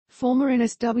Former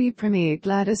NSW Premier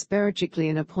Gladys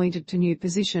Berejiklian appointed to new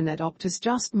position at Optus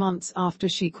just months after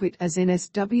she quit as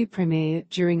NSW Premier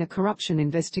during a corruption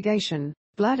investigation.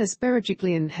 Gladys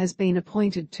Berejiklian has been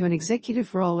appointed to an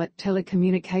executive role at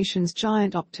telecommunications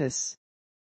giant Optus.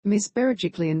 Ms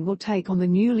Berejiklian will take on the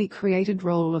newly created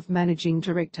role of Managing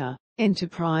Director,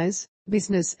 Enterprise,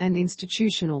 Business and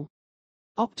Institutional.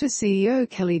 Optus CEO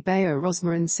Kelly Bayer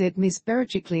Rosmarin said Ms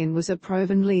Berejiklian was a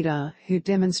proven leader who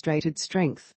demonstrated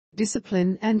strength,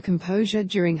 discipline and composure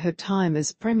during her time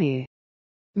as Premier.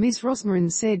 Ms Rosmarin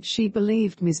said she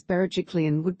believed Ms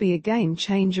Berejiklian would be a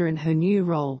game-changer in her new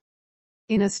role.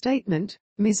 In a statement,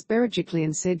 Ms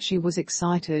Berejiklian said she was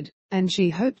excited, and she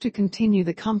hoped to continue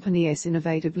the company's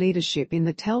innovative leadership in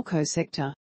the telco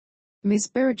sector.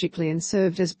 Ms Berejiklian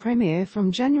served as Premier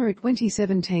from January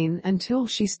 2017 until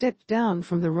she stepped down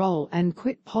from the role and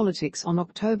quit politics on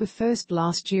October 1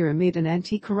 last year amid an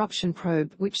anti-corruption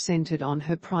probe which centered on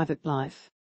her private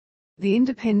life. The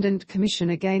Independent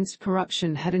Commission Against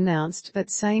Corruption had announced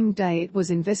that same day it was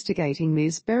investigating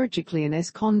Ms Berejiklian's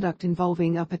conduct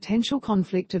involving a potential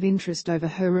conflict of interest over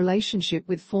her relationship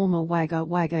with former Wagga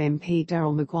MP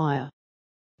Daryl Maguire.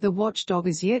 The watchdog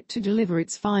is yet to deliver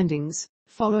its findings,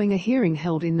 following a hearing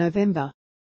held in November.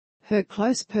 Her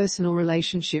close personal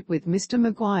relationship with Mr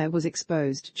Maguire was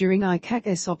exposed during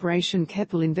ICAC's Operation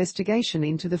Keppel investigation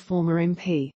into the former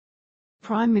MP.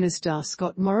 Prime Minister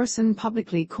Scott Morrison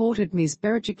publicly courted Ms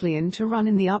Berejiklian to run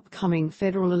in the upcoming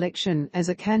federal election as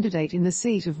a candidate in the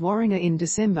seat of Wagga in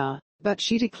December, but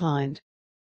she declined.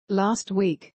 Last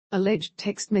week, alleged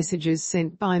text messages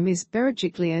sent by Ms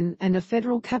Berejiklian and a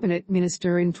federal cabinet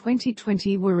minister in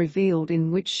 2020 were revealed in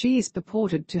which she is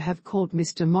purported to have called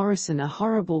Mr Morrison a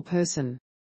horrible person.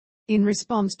 In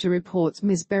response to reports,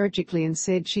 Ms Berejiklian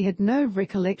said she had no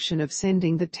recollection of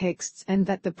sending the texts and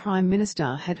that the Prime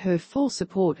Minister had her full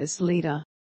support as leader.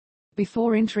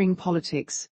 Before entering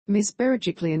politics, Ms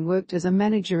Berejiklian worked as a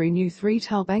manager in youth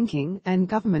retail banking and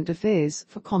government affairs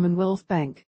for Commonwealth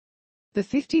Bank. The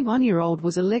 51-year-old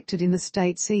was elected in the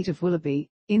state seat of Willoughby,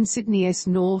 in Sydney's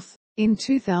north, in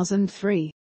 2003.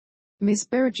 Ms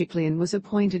Berejiklian was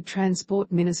appointed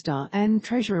Transport Minister and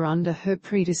Treasurer under her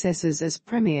predecessors as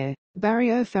Premier,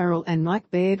 Barry O'Farrell and Mike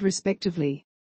Baird respectively.